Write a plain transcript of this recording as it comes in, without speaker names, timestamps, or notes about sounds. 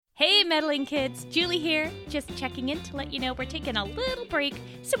meddling kids, Julie here, just checking in to let you know we're taking a little break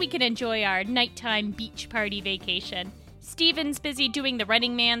so we can enjoy our nighttime beach party vacation. Steven's busy doing the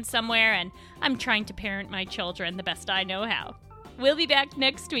running man somewhere, and I'm trying to parent my children the best I know how. We'll be back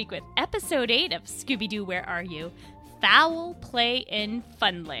next week with Episode 8 of Scooby-Doo, Where Are You? Foul Play in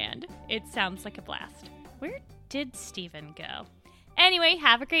Funland. It sounds like a blast. Where did Steven go? Anyway,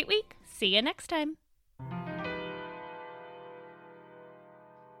 have a great week. See you next time.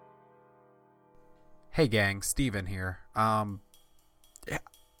 Hey gang, Steven here. Have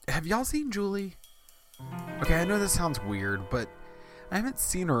y'all seen Julie? Okay, I know this sounds weird, but I haven't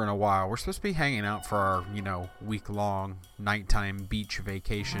seen her in a while. We're supposed to be hanging out for our, week-long nighttime beach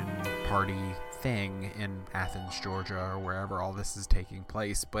vacation party thing in Athens, Georgia, or wherever all this is taking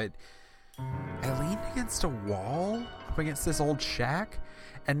place, but I leaned against a wall up against this old shack,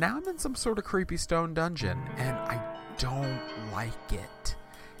 and now I'm in some sort of creepy stone dungeon, and I don't like it.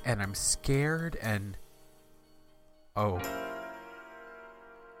 And I'm scared, and oh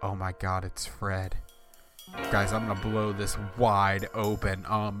my god, it's Fred. Guys, I'm gonna blow this wide open.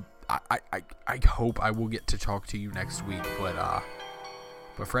 I hope I will get to talk to you next week,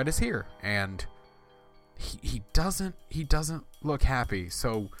 but Fred is here, and he doesn't look happy.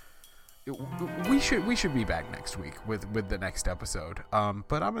 So we should be back next week with the next episode.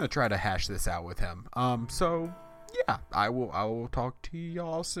 But I'm gonna try to hash this out with him. So yeah, I will talk to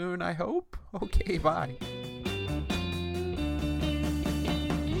y'all soon, I hope. Okay, bye.